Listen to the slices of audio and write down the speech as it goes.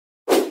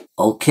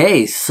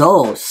Okay,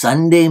 so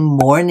Sunday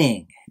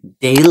morning,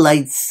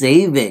 daylight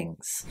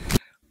savings.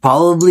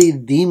 Probably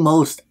the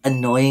most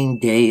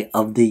annoying day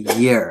of the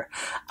year.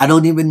 I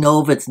don't even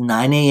know if it's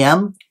 9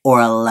 a.m.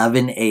 or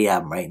 11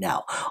 a.m. right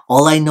now.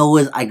 All I know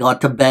is I got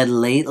to bed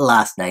late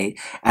last night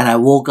and I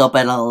woke up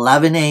at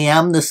 11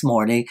 a.m. this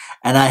morning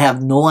and I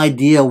have no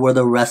idea where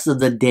the rest of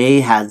the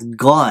day has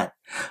gone.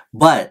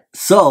 But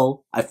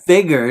so I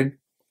figured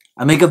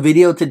I make a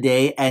video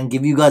today and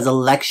give you guys a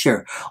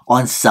lecture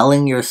on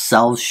selling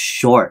yourselves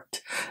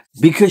short.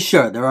 Because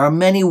sure, there are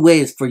many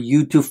ways for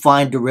you to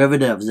find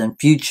derivatives and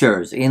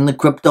futures in the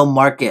crypto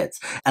markets.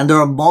 And there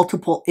are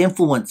multiple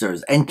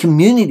influencers and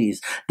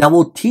communities that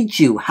will teach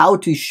you how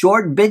to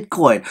short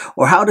Bitcoin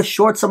or how to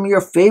short some of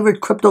your favorite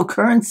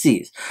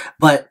cryptocurrencies.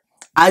 But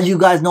as you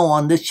guys know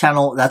on this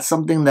channel, that's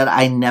something that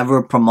I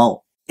never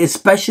promote.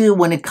 Especially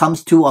when it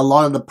comes to a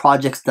lot of the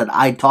projects that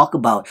I talk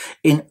about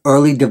in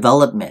early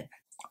development.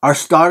 Our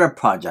startup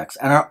projects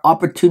and our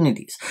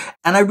opportunities.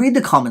 And I read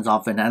the comments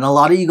often and a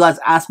lot of you guys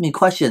ask me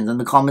questions in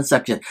the comment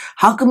section.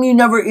 How come you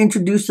never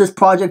introduced this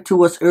project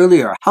to us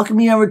earlier? How come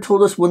you never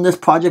told us when this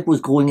project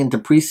was going into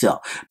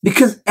pre-sale?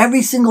 Because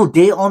every single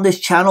day on this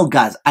channel,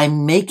 guys, I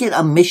make it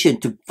a mission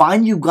to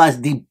find you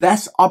guys the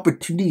best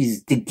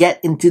opportunities to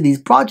get into these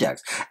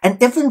projects. And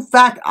if in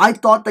fact I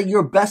thought that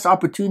your best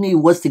opportunity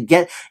was to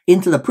get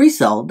into the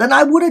pre-sale, then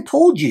I would have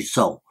told you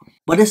so.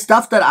 But it's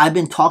stuff that I've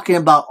been talking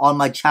about on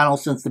my channel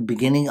since the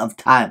beginning of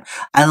time.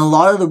 And a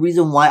lot of the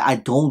reason why I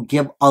don't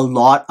give a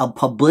lot of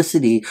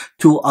publicity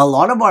to a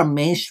lot of our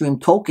mainstream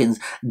tokens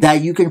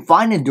that you can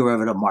find in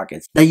derivative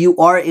markets, that you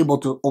are able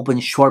to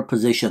open short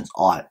positions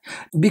on.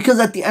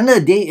 Because at the end of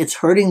the day, it's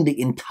hurting the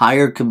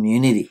entire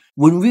community.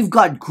 When we've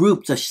got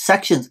groups or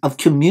sections of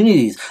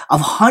communities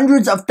of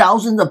hundreds of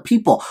thousands of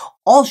people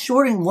all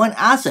shorting one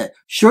asset,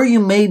 sure,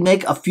 you may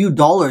make a few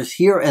dollars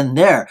here and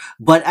there,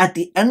 but at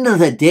the end of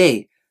the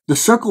day, the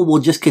circle will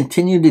just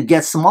continue to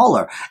get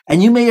smaller.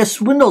 And you may have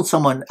swindled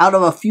someone out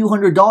of a few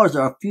 $100s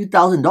or a few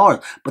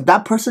 $1,000s, but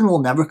that person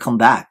will never come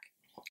back.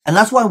 And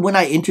that's why when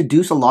I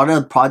introduce a lot of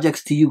the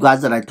projects to you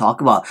guys that I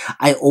talk about,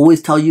 I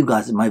always tell you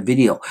guys in my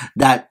video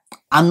that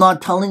I'm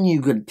not telling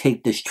you to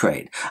take this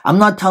trade. I'm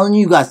not telling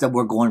you guys that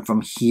we're going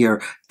from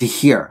here to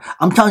here.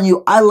 I'm telling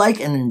you I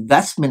like an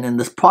investment in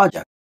this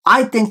project.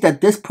 I think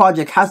that this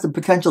project has the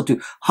potential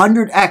to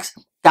 100x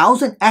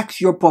 1,000x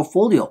your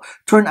portfolio,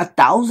 turn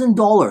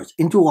 $1,000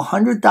 into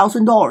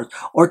 $100,000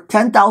 or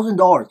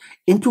 $10,000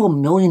 into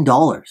 $1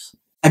 million.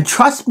 And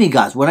trust me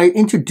guys, when I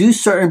introduce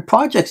certain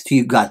projects to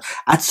you guys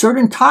at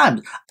certain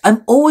times,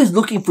 I'm always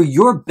looking for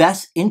your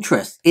best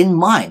interest in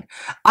mind.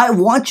 I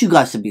want you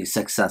guys to be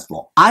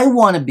successful. I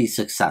want to be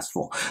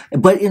successful.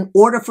 But in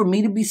order for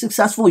me to be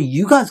successful,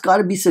 you guys got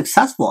to be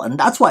successful. And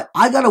that's why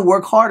I got to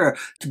work harder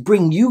to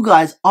bring you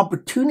guys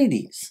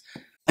opportunities.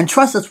 And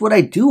trust, that's what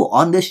I do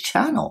on this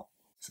channel.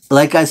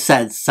 Like I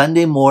said,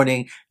 Sunday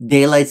morning,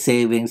 daylight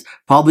savings,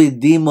 probably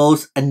the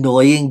most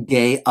annoying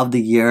day of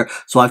the year.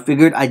 So I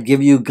figured I'd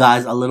give you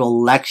guys a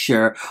little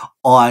lecture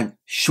on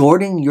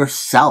shorting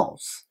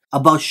yourselves,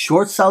 about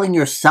short selling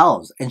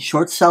yourselves and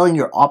short selling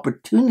your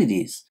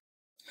opportunities.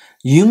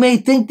 You may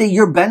think that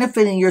you're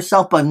benefiting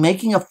yourself by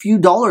making a few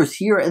dollars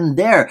here and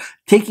there,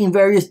 taking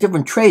various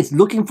different trades,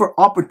 looking for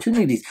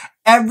opportunities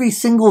every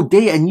single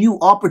day, a new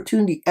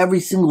opportunity every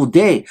single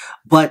day.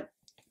 But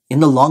in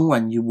the long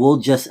run, you will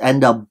just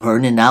end up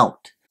burning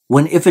out.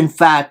 When if in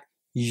fact,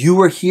 you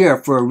were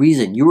here for a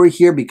reason. You were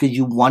here because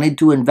you wanted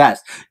to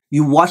invest.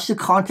 You watched the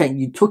content,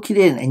 you took it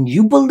in, and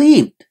you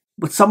believed.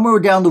 But somewhere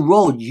down the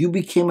road, you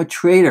became a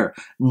trader,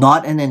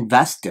 not an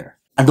investor.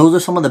 And those are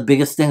some of the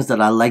biggest things that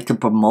I like to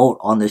promote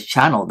on this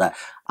channel, that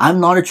I'm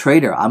not a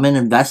trader, I'm an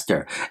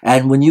investor.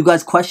 And when you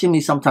guys question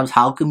me sometimes,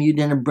 how come you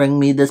didn't bring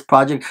me this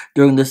project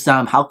during this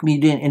time? How come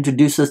you didn't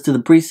introduce us to the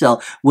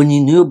pre-sale when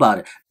you knew about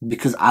it?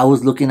 Because I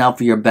was looking out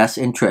for your best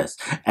interest.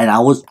 And I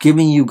was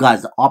giving you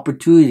guys the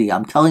opportunity.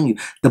 I'm telling you,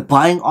 the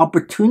buying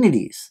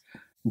opportunities.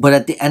 But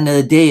at the end of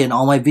the day, in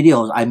all my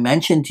videos, I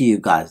mentioned to you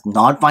guys,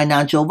 not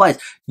financial advice.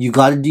 You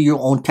got to do your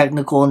own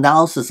technical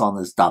analysis on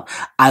this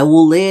stuff. I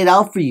will lay it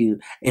out for you.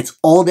 It's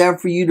all there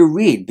for you to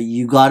read, but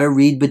you got to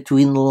read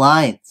between the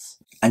lines.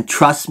 And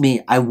trust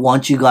me, I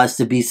want you guys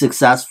to be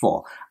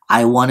successful.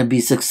 I want to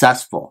be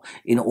successful.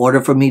 In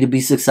order for me to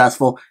be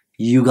successful,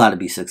 you got to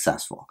be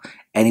successful.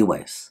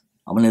 Anyways,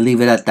 I'm going to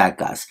leave it at that,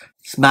 guys.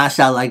 Smash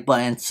that like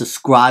button.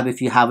 Subscribe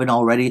if you haven't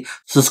already.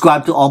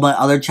 Subscribe to all my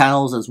other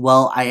channels as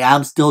well. I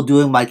am still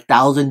doing my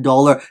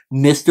 $1,000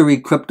 mystery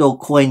crypto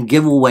coin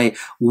giveaway.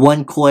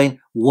 One coin,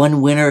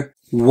 one winner.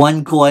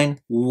 One coin,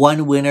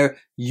 one winner.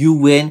 You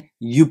win.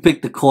 You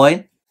pick the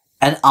coin.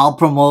 And I'll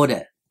promote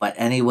it. But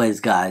anyways,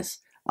 guys,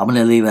 I'm going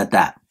to leave it at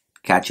that.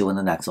 Catch you in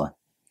the next one.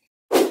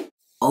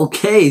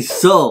 Okay,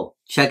 so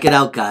check it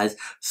out, guys.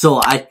 So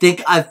I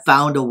think I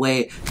found a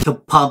way to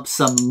pump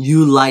some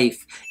new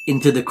life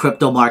into the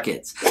crypto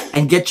markets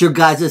and get your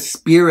guys'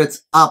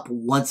 spirits up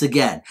once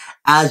again.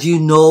 As you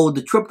know,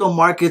 the crypto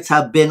markets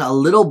have been a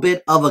little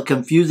bit of a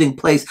confusing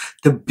place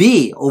to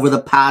be over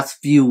the past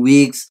few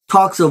weeks.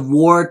 Talks of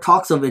war,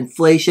 talks of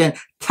inflation,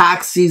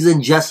 tax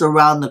season just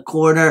around the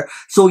corner.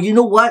 So you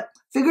know what?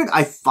 Figured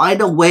I'd find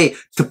a way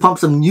to pump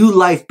some new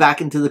life back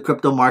into the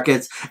crypto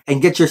markets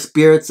and get your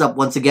spirits up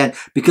once again,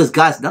 because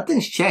guys,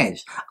 nothing's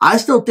changed. I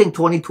still think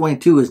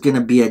 2022 is going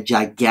to be a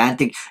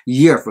gigantic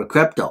year for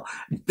crypto,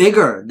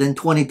 bigger than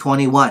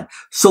 2021.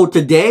 So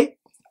today,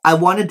 I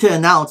wanted to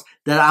announce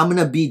that I'm going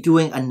to be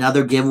doing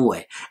another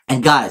giveaway.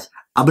 And guys,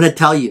 I'm going to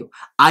tell you,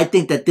 I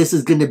think that this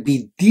is going to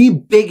be the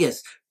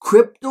biggest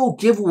crypto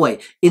giveaway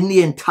in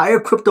the entire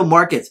crypto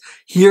markets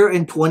here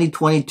in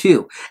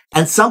 2022.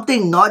 And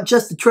something not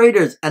just the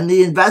traders and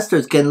the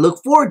investors can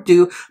look forward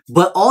to,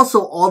 but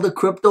also all the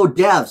crypto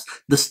devs,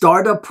 the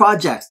startup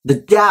projects, the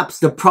dApps,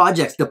 the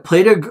projects, the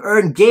play to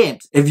earn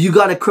games. If you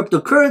got a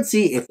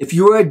cryptocurrency, if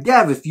you are a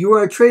dev, if you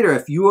are a trader,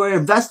 if you are an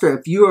investor,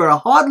 if you are a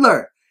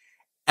hodler,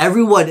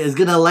 everyone is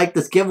going to like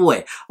this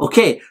giveaway.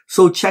 Okay,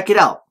 so check it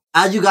out.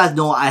 As you guys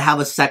know, I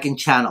have a second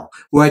channel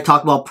where I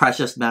talk about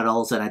precious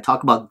metals and I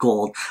talk about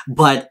gold,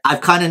 but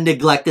I've kind of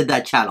neglected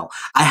that channel.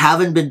 I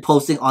haven't been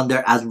posting on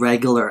there as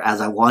regular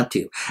as I want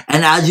to.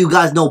 And as you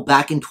guys know,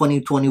 back in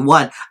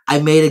 2021, I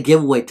made a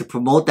giveaway to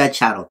promote that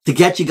channel, to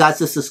get you guys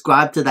to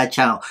subscribe to that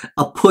channel,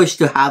 a push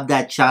to have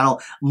that channel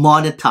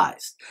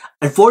monetized.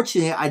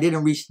 Unfortunately, I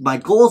didn't reach my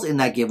goals in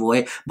that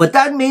giveaway, but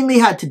that mainly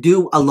had to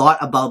do a lot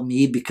about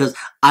me because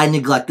I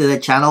neglected the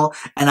channel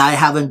and I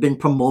haven't been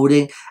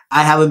promoting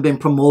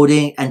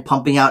and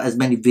pumping out as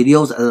many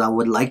videos as I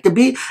would like to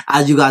be.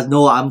 As you guys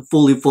know, I'm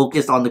fully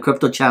focused on the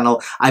crypto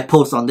channel. I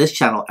post on this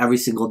channel every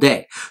single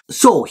day.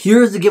 So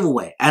here's the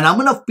giveaway, and I'm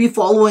going to be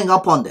following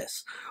up on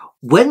this.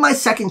 When my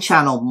second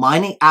channel,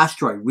 Mining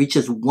Asteroid,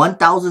 reaches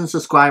 1,000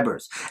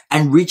 subscribers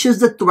and reaches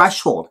the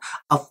threshold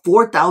of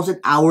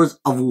 4,000 hours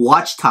of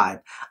watch time,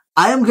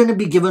 I am going to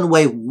be giving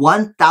away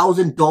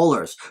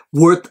 $1,000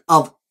 worth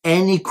of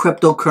any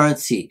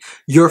cryptocurrency,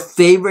 your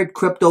favorite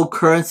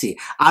cryptocurrency.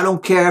 I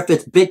don't care if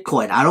it's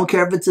Bitcoin. I don't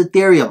care if it's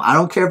Ethereum. I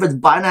don't care if it's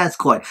Binance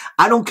coin.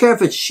 I don't care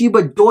if it's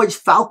Shiba, Doge,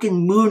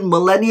 Falcon, Moon,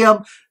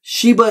 Millennium,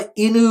 Shiba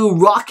Inu,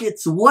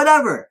 Rockets,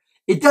 whatever.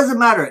 It doesn't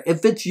matter.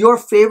 If it's your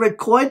favorite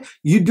coin,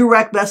 you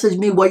direct message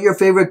me what your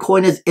favorite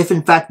coin is if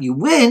in fact you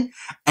win,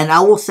 and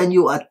I will send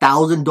you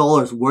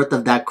 $1,000 worth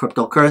of that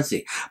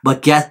cryptocurrency.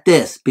 But get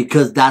this,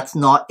 because that's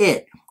not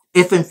it.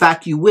 If in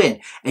fact you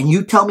win and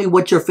you tell me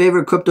what your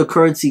favorite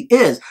cryptocurrency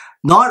is,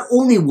 not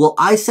only will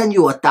I send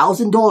you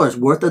 $1,000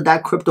 worth of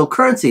that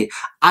cryptocurrency,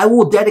 I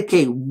will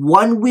dedicate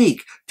 1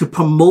 week to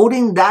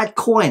promoting that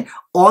coin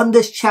on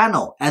this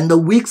channel. And the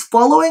weeks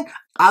following,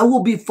 I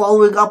will be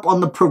following up on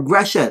the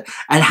progression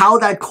and how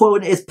that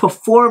coin is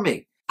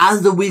performing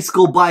as the weeks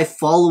go by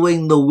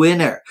following the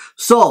winner.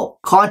 So,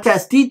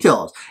 contest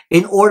details.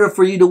 In order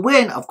for you to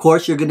win, of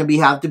course, you're going to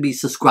have to be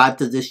subscribed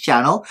to this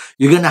channel.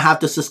 You're going to have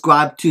to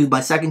subscribe to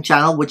my second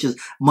channel, which is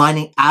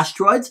Mining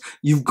Asteroids.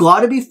 You've got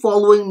to be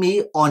following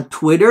me on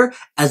Twitter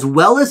as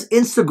well as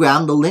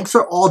Instagram. The links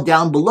are all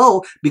down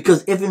below,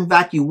 because if in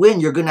fact you win,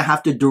 you're going to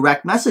have to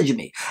direct message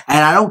me.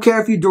 And I don't care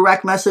if you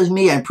direct message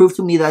me and prove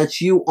to me that it's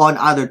you on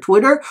either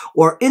Twitter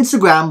or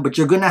Instagram, but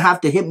you're going to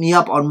have to hit me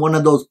up on one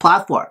of those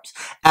platforms.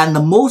 And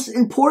the most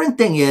important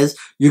thing is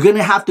you're going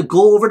to have to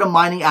go over to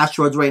Mining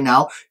Asteroids right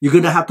now. You're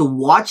going to have to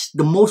watch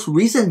the most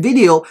recent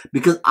video,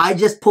 because I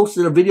just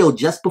posted a video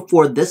just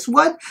before this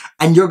one,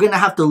 and you're going to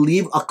have to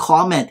leave a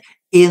comment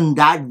in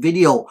that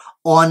video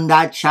on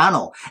that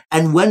channel.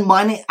 And when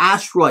Mining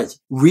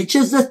Asteroids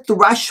reaches the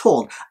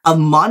threshold of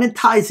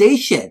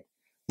monetization,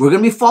 we're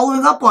going to be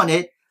following up on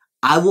it.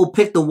 I will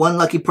pick the one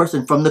lucky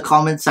person from the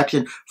comment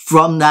section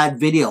from that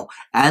video.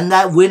 And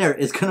that winner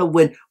is going to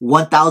win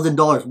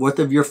 $1,000 worth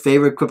of your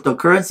favorite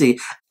cryptocurrency,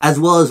 as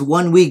well as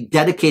 1 week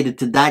dedicated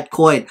to that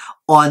coin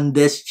on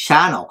this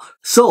channel.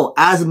 So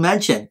as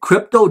mentioned,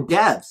 crypto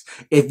devs,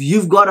 if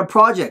you've got a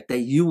project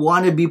that you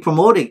want to be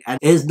promoting and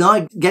is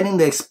not getting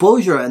the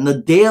exposure and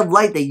the day of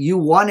light that you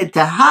want it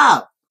to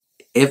have,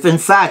 if in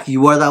fact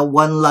you are that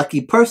one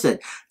lucky person,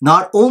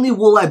 not only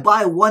will I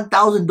buy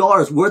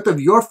 $1,000 worth of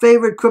your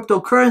favorite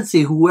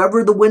cryptocurrency,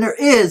 whoever the winner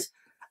is,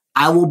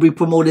 I will be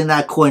promoting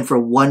that coin for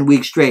 1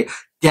 week straight,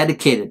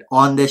 dedicated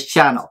on this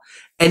channel.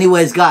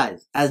 Anyways,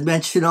 guys, as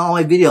mentioned in all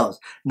my videos,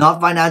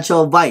 not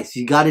financial advice.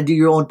 You got to do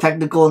your own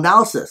technical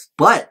analysis.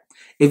 But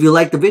if you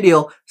like the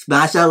video,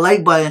 smash that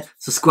like button,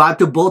 subscribe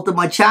to both of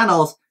my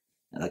channels,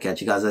 and I'll catch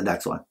you guys in the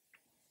next one.